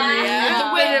moved to Korea.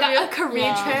 Yeah. Wait, a Korean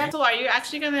Yeah. trip? So are you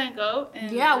actually gonna go?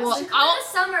 And Yeah, well, In the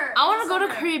summer. I want to in go the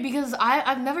to summer. Korea because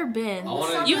I've never been. I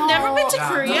wanna. You've never been to Yeah.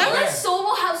 Korea? People in Seoul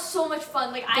will have so much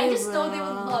fun. Like, I They just know they would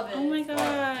will. love it. Oh my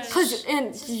gosh. Cause and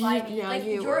It's just vibey. yeah, like,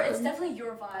 you it's would. definitely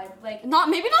your vibe. Like,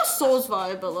 Maybe not Seoul's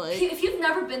vibe, but like if you've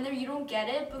never been there, you don't get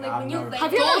it. But like, I've when you never like,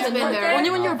 Have you go ever and been work there? Only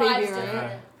when you're a the baby, vibe's right?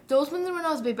 different. Those been there when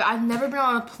I was a baby, but I've never been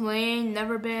on a plane,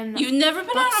 never been. You've never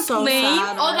been That's on a so plane?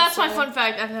 sad. Oh, that's my honestly. fun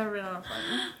fact. I've never been on a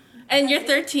plane. And you're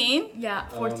 13? Yeah,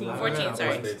 14. 14,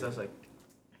 sorry. That's like.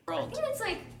 I think it's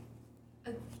like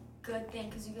a good thing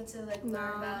because you get to like learn No.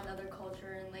 about another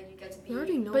culture and like you get to be. You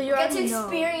already know. But you You get to already know.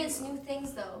 experience new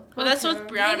things though. Well, that's what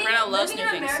Brianna loves living new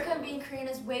in things. America and being Korean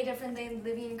is way different than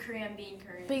living in Korea and being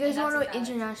Korean. But you guys And want to that's go a fact.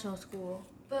 international school.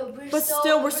 But we're But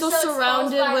still, we're still exposed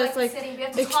surrounded by, with, like, city. We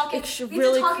have to ex- talk in, ex- we have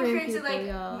really to talk in Korean Korean to like people,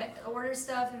 yeah. order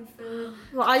stuff and food.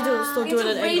 Well, I do still We do have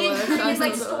it to in wait in English. Korean I like still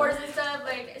do it. stores and stuff.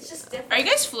 Like it's just different. Are you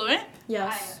guys fluent?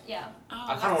 Yes. Yeah. Oh,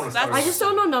 I kinda wanna that's- start I just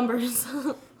don't know numbers.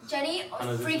 Jenny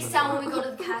know this freaks is out when we go to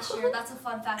the cashier. That's a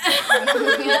fun fact.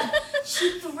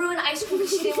 She threw an ice cream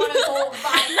because she didn't want to go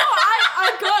buy. No,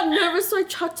 I got nervous, so I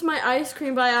chucked my ice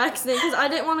cream by accident because I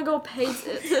didn't want to go pay to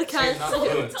the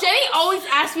cashier. Jenny always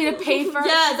asks me to pay for.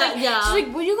 Yeah, She's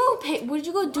like, would you go pay? Would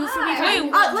you go do for me?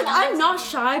 Why? Like I'm not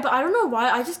shy, but I don't know why.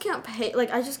 I just can't pay.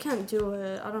 Like I just can't do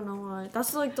it. I don't know why.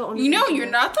 That's like the only. You know, thing. you're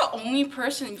not the only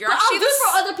person. You're But actually I'll do it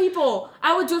for other people.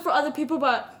 I would do it for other people,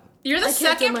 but You're the I can't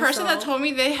do second person that myself. told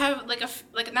me they have like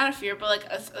like not a fear, but like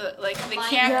like they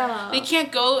can't Yeah. they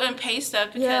can't go and pay stuff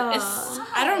because Yeah. it's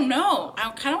I don't know. I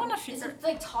kind of want to Is figure. it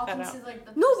like talking That to like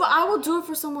the? no, but I will do it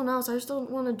for someone else. I just don't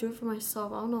want to do it for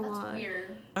myself. I don't know That's why.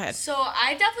 weird. So I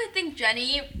definitely think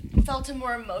Jenny felt it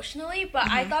more emotionally, but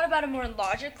I thought about it more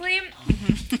logically.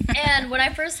 And when I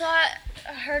first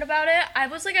heard about it, I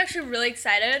was like actually really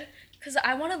excited because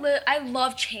I want to live. I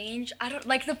love change. I don't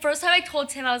like the first time I told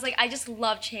Tim, I was like, I just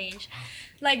love change.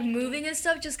 Like moving and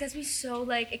stuff just gets me so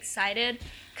like excited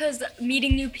because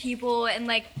meeting new people and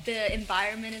like the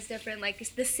environment is different. Like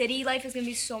the city life is gonna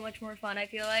be so much more fun. I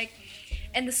feel like,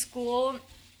 and the school.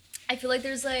 I feel like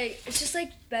there's like it's just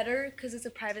like better because it's a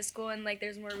private school and like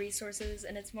there's more resources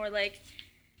and it's more like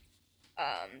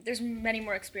there's many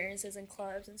more experiences in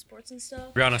clubs and sports and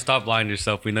stuff. Brianna, stop lying to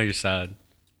yourself. We know you're sad.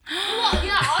 Well,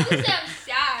 yeah, obviously I'm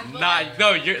sad. But Nah,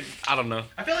 no, you're. I don't know.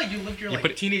 I feel like you lived your like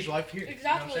put- teenage life here.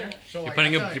 Exactly. You know what I'm saying? So, You're like,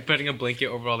 putting I a feel like- you're putting a blanket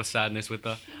over all the sadness with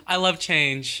the I love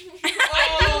change.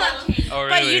 I do love change. Oh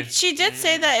But really? she did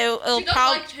say that it'll She does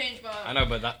probably. like change, but I know,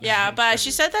 but that. Yeah, but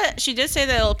she said that she did say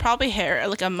that it'll probably hit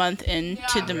like a month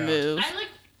into the Yeah. move. like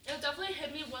it definitely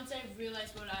hit me once I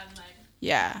realized what I'm like.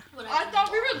 Yeah. I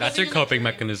thought we were. That's living your in a coping dream.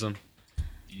 mechanism.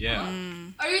 Yeah.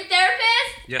 Are you a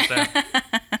therapist? Yes, sir.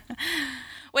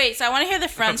 Wait, so I want to hear the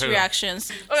friends' Okay. reactions.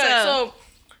 Okay, so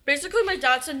basically my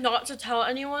dad said not to tell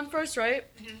anyone first, right?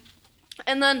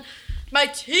 And then my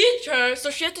teacher, so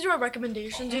she had to do her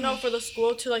recommendations, you know, for the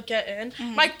school to like get in.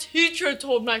 My teacher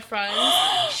told my friends.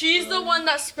 She's the one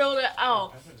that spilled it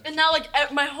out. And now like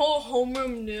my whole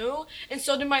homeroom knew, and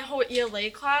so did my whole ELA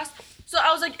class. So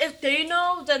I was like, if they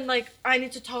know, then like I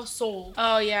need to tell Soul.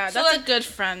 Oh yeah, So, that's a like, good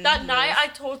friend. That move. night I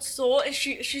told Soul and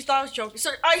she thought I was joking.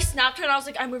 So I snapped her and I was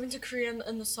like, I'm moving to Korea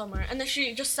in the summer. And then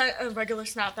she just sent a regular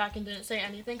snap back and didn't say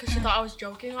anything because she thought I was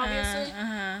joking, obviously.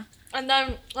 And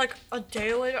then like a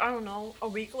day later, I don't know, a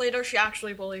week later, she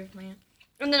actually believed me.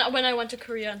 And then when I went to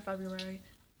Korea in February.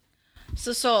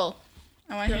 So Soul,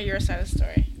 I want to hear your side of the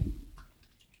story.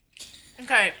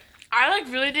 Okay, I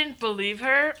like really didn't believe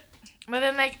her, but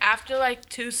then like after like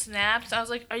 2 snaps, I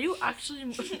was like, "Are you actually?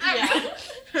 Yeah.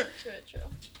 True.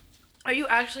 Are you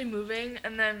actually moving?"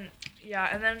 And then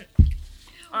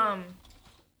oh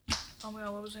my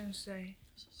god, what was I gonna say?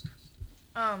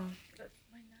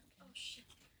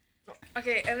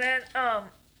 Okay, and then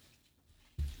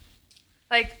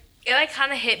like it like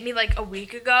kind of hit me like a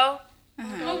week ago.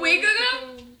 A week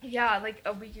ago? Yeah, like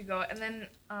a week ago, and then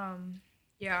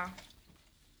yeah.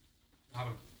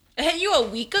 It hit you a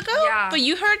week ago? Yeah. But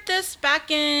you heard this back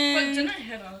But it in didn't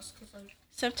hit us. Cause, like,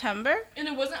 September? and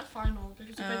it wasn't final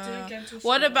because if I didn't get into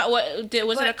What school- about was it a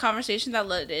But- conversation that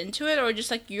led into it, or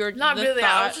just like your Not the really. I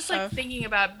thought was just like of- thinking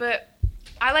about it, but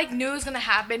I like knew it was gonna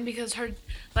happen because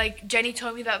Jenny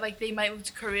told me that like they might move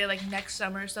to Korea like next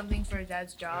summer or something for her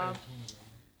dad's job.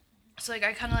 So like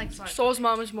I kind of like thought. Soul's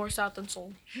mom is more sad than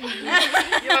Soul. Yeah,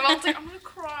 my mom's like, I'm gonna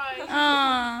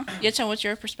cry. Yachan, what's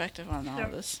your perspective on all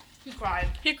of this? He cried.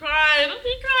 He cried.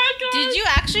 Guys. Did you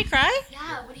actually cry?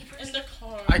 Yeah, when he first. In the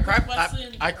car. I cried.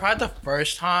 Wesley I cried the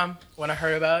first time when I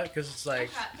heard about it because it's like.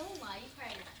 Don't lie, you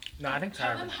cried. No, I didn't Tell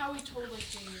cry. them how he told like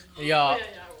Jamie. Yeah. Wow.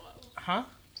 Huh?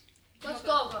 Let's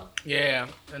go. Yeah.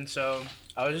 And so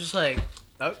I was just like,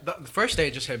 the first day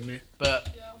it just hit me,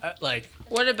 but like.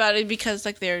 What about it? Because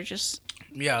like they're just.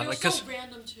 Yeah, It like was cause. so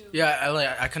random too.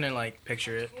 Yeah, I couldn't like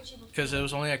picture it because it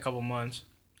was only a couple months,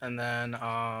 and then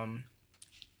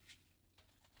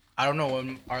I don't know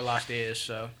when our last day is,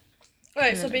 so.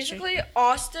 Okay, so basically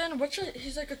Austin,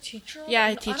 he's like a teacher. Yeah,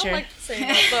 a I teacher. don't like saying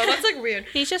that though. That's like weird.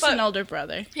 He's just But- an older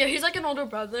brother. Yeah, he's like an older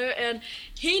brother, and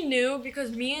he knew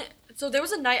because so there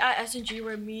was a night at SNG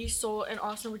where me, Soul, and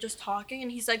Austin were just talking,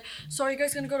 and he's like, "So are you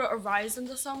guys gonna go to Arise in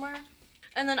the summer?"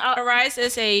 And then Arise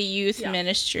is a youth Yeah.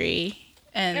 ministry,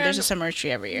 and there's a summer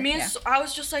retreat every year. me and Yeah. I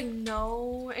was just like,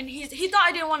 no, and he thought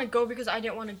I didn't want to go because I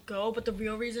didn't want to go, but the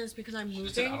real reason is because I'm I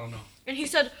moving. don't know. And he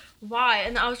said, why?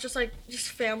 And I was just like, just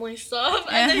family stuff.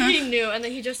 And then he knew, and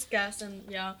then he just guessed, and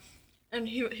yeah. And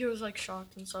he was like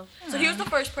shocked and stuff. So he was the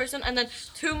first person, and then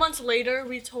 2 months later,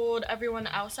 we told everyone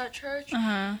else at church. We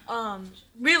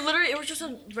literally, it was just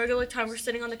a regular time. We're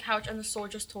sitting on the couch, and the Soul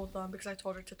just told them because I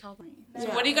told her to tell them. So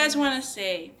what do you guys want to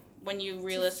say when you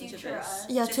re-listen to this?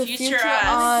 Yeah, to future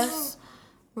us.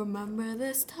 Remember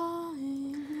this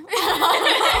time.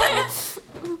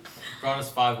 Brought us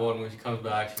 5'1" when she comes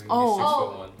back. She's gonna Oh. be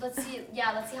 6'1". Let's see.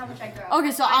 Yeah, let's see how much I grow.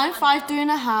 Okay, so I'm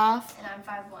 5'3.5". And I'm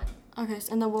 5'1". Okay,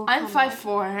 and then we'll. I'm come back.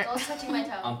 5'4". Don't touching my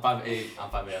toe. I'm 5'8". I'm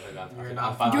 5'8". I think You're I'm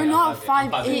not 5'8". You're I'm not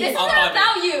 5'8". 5'8". This is I'm not 5'8".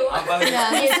 about you. I'm 5'8".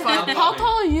 Yeah, he's I'm 5'8". How 5'8".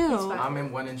 tall are you? I'm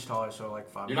in 1 inch taller, so like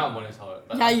 5. You're not 1 inch taller.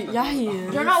 but- Yeah, he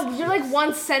is. You're not. You're like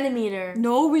 1 centimeter.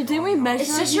 No, we didn't. We measured.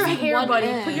 It's just your using hair, one buddy.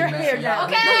 inch. Put your hair down.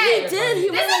 Okay. No, he did. He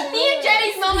This was is like, me and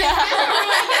Jenny's moment. Yeah.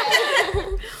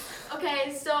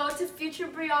 Okay, so to future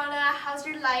Brianna, how's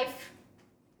your life?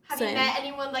 Have you Same. met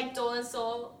anyone like Dole and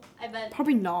Soul? I bet.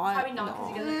 Probably not. Probably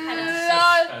not, because you guys are kind of.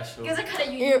 Special. You guys are kind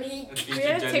of Ew. unique. Future We're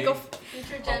gonna Jenny. take a.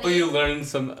 Future Hopefully you Jenny. learn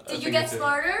some. Did you get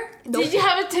smarter? Did you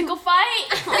have a tickle fight?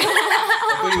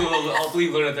 Hopefully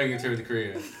you learn a thing or two with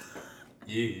Korean.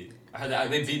 Yeah. I heard that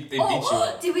they beat you.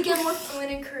 Oh, did we get more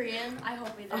fluent in Korean? I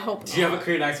hope we did. I hope. Do you have a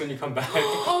Korean accent when you come back?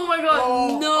 Oh my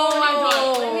god. No. Oh my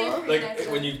god. What do you mean Korean Like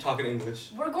accent? when you talk in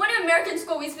English. We're going to American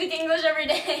school. We speak English every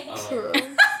day. True.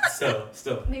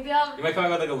 Still. Maybe I'll You might come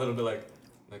out with like a little bit like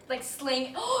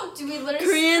slang. Oh, do we learn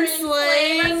Korean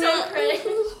slang. That's so cringe.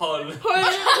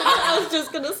 I was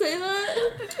just gonna say that.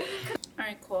 All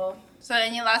right, cool. So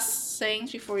any last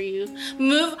sayings before you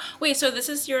move? Wait, so this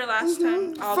is your last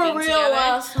time all For being real, together?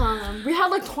 last time we had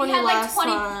like 20 We had, like, last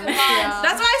 20 time. goodbyes. Yeah.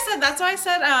 That's why I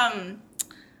said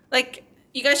like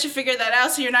you guys should figure that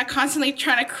out so you're not constantly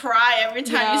trying to cry every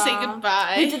time you say Yeah.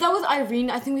 goodbye. We did that with Irene.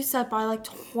 I think we said bye like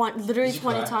literally Did you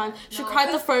 20 cry? times. She No. cried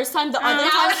the first time. The other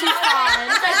time she's fine.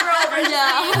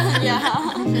 Yeah, yeah.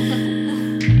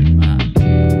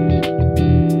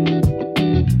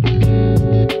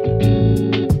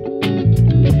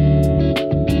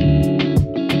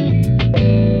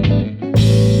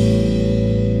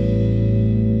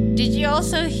 Did you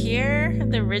also hear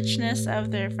the richness of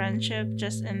their friendship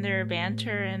just in their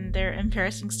banter and their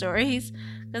embarrassing stories?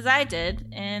 Because I did,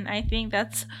 and I think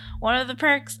that's one of the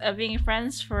perks of being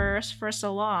friends for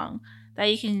so long, that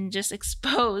you can just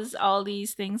expose all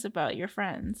these things about your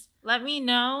friends. Let me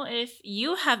know if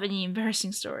you have any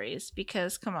embarrassing stories,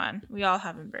 because come on, we all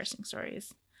have embarrassing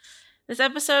stories. This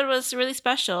episode was really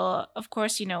special. Of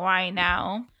course, you know why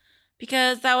now.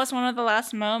 Because that was one of the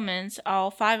last moments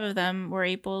all 5 of them were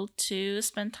able to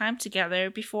spend time together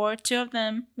before 2 of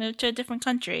them moved to a different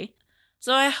country.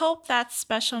 So I hope that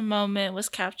special moment was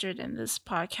captured in this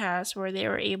podcast where they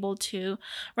were able to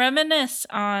reminisce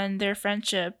on their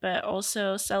friendship, but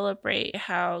also celebrate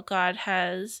how God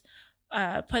has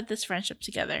put this friendship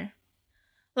together.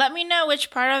 Let me know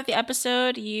which part of the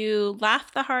episode you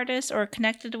laughed the hardest or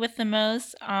connected with the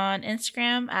most on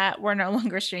Instagram at We're No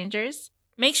Longer Strangers.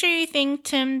 Make sure you thank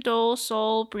Tim, Dole,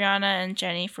 Soul, Brianna, and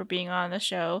Jenny for being on the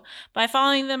show by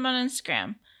following them on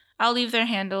Instagram. I'll leave their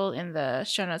handle in the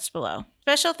show notes below.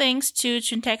 Special thanks to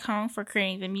Chuntaek Hong for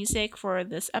creating the music for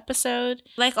this episode.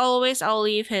 Like always, I'll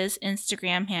leave his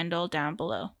Instagram handle down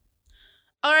below.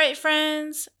 Alright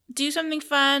friends, do something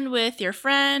fun with your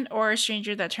friend or a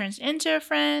stranger that turns into a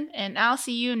friend, and I'll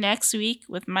see you next week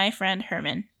with my friend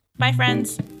Herman. Bye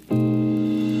friends!